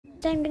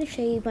today I'm going to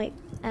show you my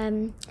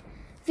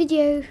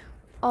video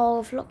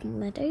of Lochore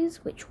Meadows,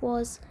 which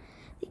was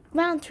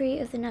round 3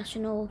 of the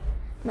National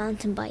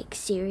Mountain Bike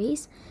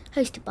Series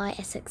hosted by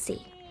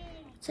Hsbc.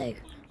 So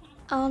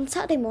on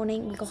Saturday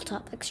morning we got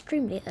up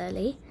extremely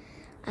early,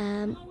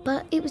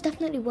 but it was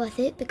definitely worth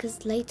it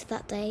because later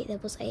that day there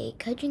was a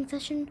coaching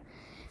session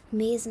for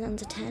me as an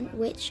under 10,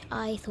 which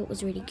I thought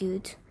was really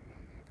good.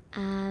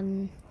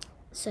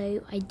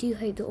 So I do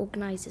hope the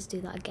organisers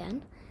do that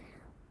again,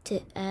 to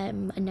a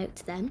note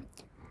to them.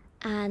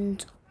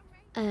 And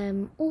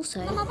also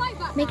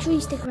make sure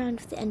you stick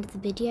around for the end of the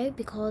video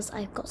because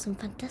I've got some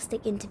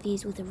fantastic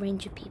interviews with a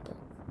range of people.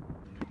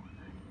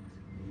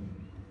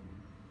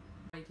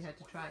 You had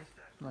to try.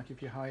 Like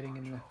if you're hiding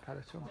in the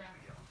peloton.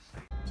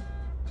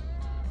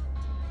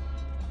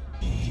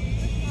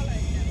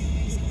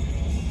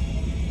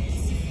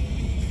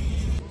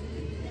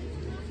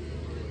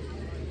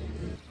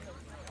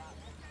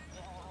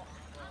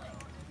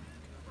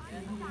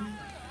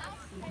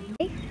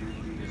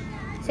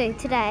 So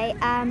today,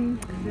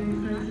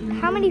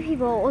 how many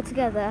people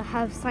altogether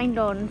have signed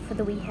on for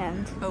the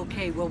weekend?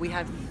 Okay, well we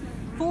had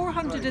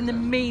 400 in the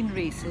main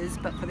races,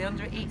 but for the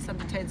under 8s,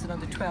 under 10s and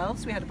under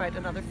 12s we had about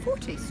another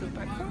 40, so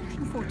about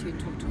 440 in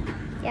total.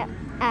 Yep.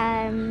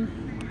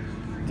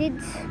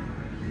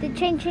 Did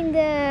changing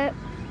the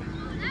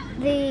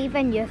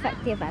venue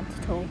affect the event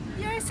at all?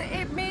 Yes,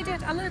 it made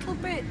it a little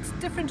bit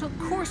different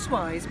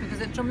course-wise,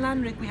 because at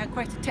Drumlanrig we had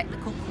quite a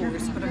technical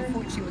course, but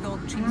unfortunately with all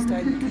the trees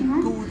down we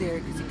couldn't go there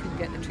because you couldn't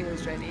get the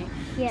trails ready.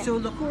 Yeah. So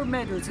Lochore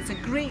Meadows, it's a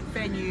great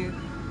venue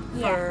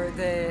for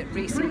the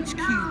race HQ,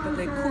 but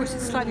the course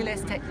is slightly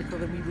less technical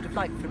than we would have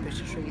liked for a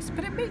British race,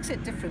 but it makes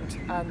it different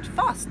and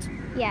fast.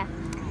 Yeah.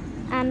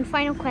 And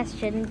final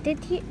question,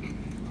 did you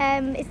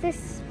is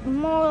this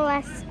more or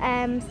less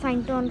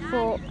signed on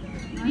for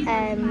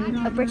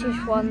a British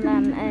one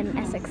than an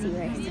Hsbc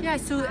race? Yeah,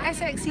 so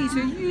Hsbcs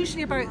are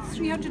usually about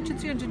 300 to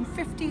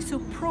 350, so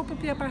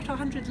probably about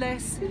 100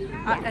 less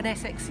at an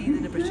Hsbc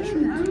than a British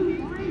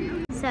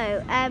race.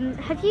 So,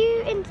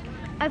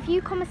 have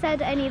you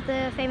commissaired any of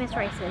the famous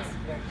races?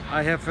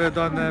 I have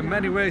done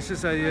many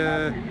races. I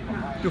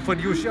do for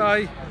the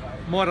UCI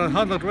more than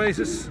 100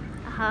 races.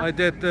 I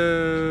did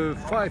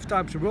 5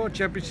 times World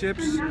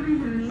Championships.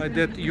 I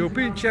did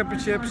European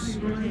Championships,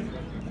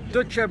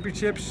 Dutch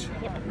Championships,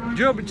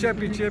 German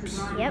Championships.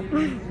 Yep.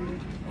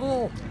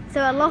 Oh.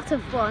 So a lot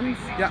of ones.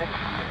 Yeah.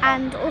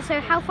 And also,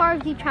 how far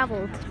have you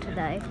travelled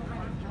today?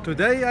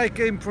 Today I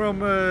came from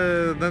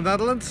the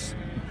Netherlands.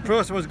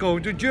 First I was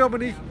going to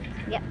Germany.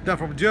 Yep. Then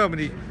from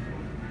Germany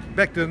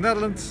back to the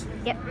Netherlands.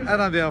 Yep. And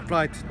then we have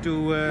flight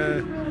to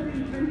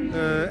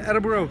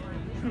Edinburgh.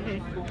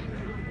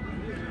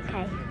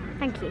 Okay,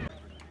 thank you.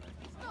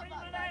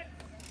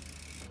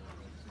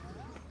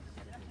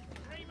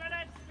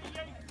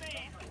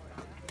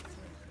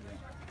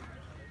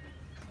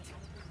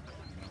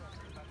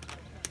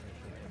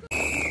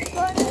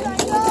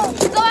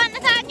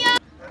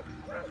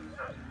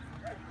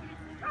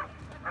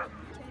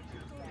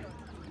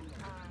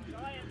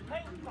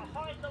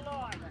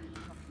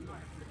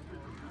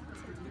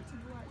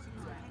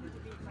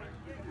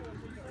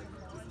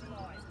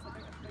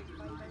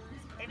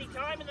 Any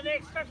time in the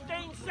next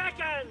 15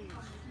 seconds.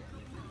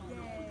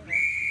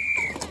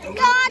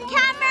 Go on,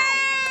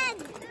 Cameron!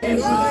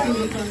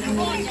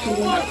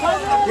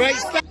 Great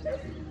stuff.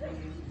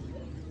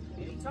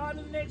 Any time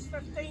in the next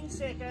 15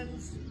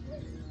 seconds.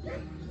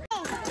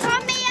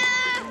 Come here!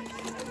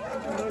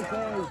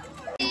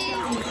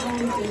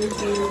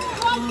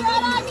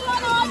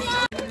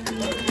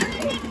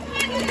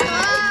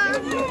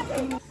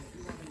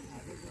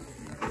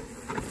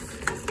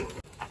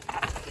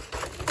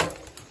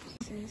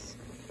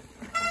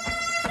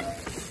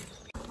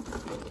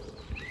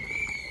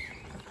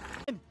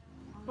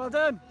 Well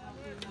done.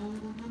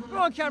 Go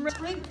on, Cameron.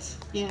 Sprint.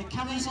 Yeah,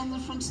 Cameron's on the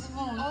front of the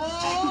wall.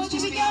 Oh,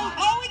 here we go.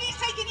 Oh, and he's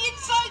taking the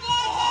inside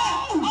line.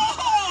 Oh,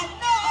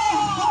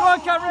 Go on,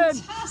 Cameron.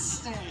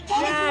 Fantastic.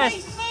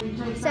 Yes.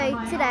 So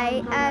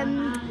today,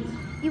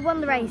 you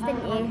won the race,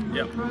 didn't you?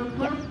 Yep.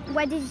 Yep.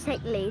 Where did you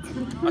take the lead?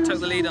 I took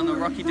the lead on the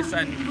rocky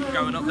descent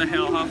going up the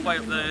hill, halfway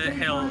up the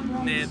hill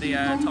near the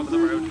top of the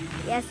road.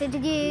 Yeah, so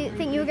did you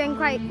think you were going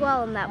quite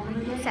well in that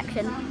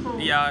section?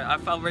 Yeah, I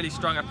felt really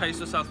strong. I paced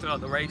myself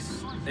throughout the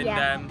race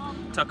and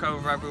took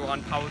over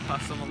everyone, powered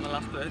past them on the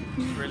last bit,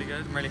 which was really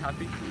good. I'm really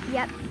happy.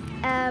 Yep.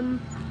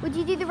 Would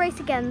you do the race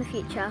again in the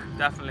future?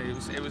 Definitely.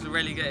 It was a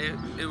really good.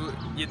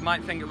 You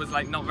might think it was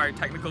like not very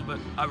technical, but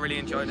I really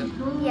enjoyed it.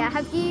 Yeah.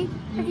 Have you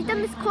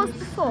done this course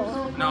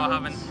before? No, I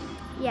haven't.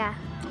 Yeah.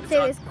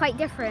 So it's quite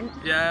different.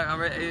 Yeah,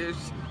 it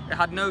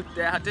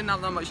didn't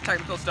have that much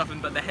technical stuff in,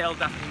 but the hill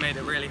definitely made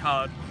it really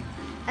hard,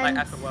 like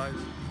effort-wise.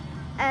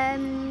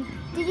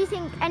 Did you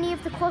think any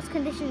of the course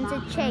conditions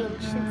had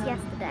changed since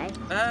yesterday?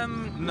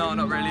 No,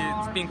 not really.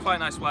 It's been quite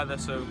nice weather,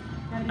 so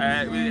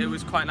it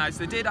was quite nice.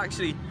 They did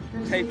actually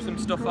tape some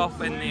stuff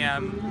off in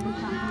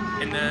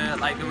the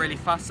like the really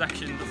fast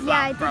section, the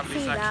flat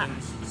gravelly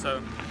sections.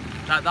 So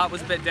that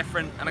was a bit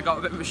different, and I got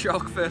a bit of a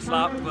shock first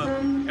lap, but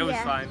it was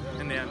fine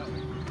in the end.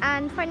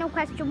 And final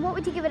question, what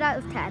would you give it out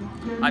of 10?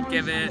 I'd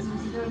give it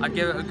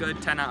a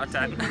good 10 out of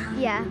 10.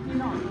 Yeah.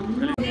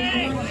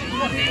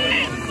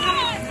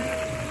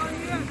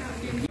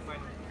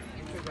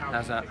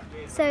 How's that?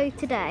 So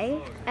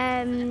today,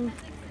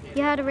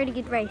 you had a really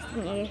good race,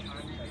 didn't you?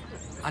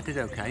 I did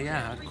okay, yeah,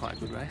 I had quite a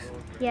good race.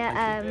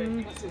 Yeah,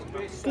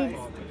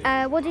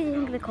 what did you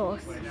think of the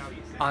course?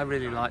 I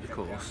really liked the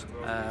course.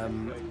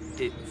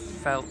 It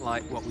felt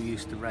like what we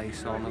used to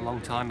race on a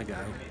long time ago,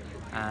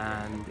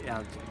 and it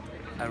had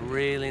a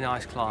really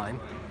nice climb,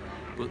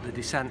 but the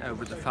descent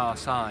over at the far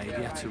side,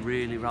 you had to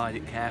really ride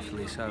it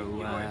carefully,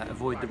 so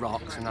avoid the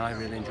rocks, and I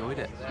really enjoyed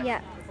it.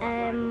 Yeah,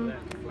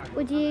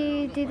 would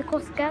you do the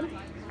course again?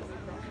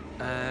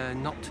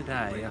 Not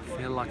today. I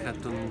feel like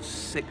I've done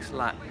 6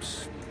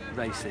 laps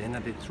racing. I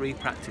did 3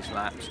 practice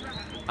laps,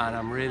 and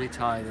I'm really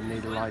tired and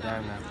need to lie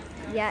down now.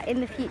 Yeah, in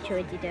the future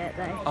would you do it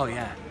though? Oh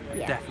yeah,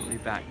 definitely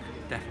back,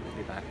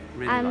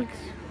 really. And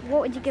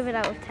what would you give it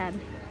out of 10?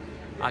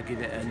 I'd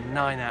give it a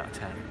 9 out of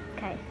 10.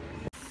 Okay.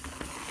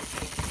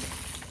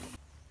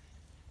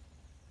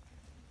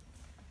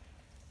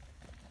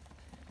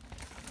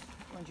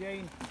 Come on,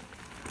 Jane.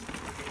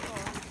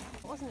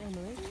 Wasn't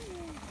Emily?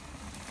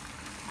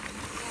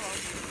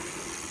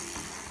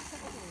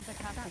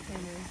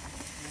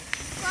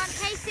 Go on,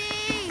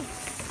 Casey!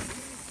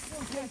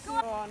 Go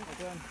on.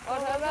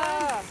 On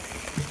Heather!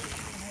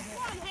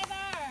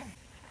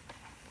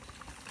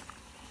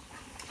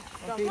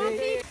 Come on,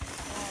 Petey.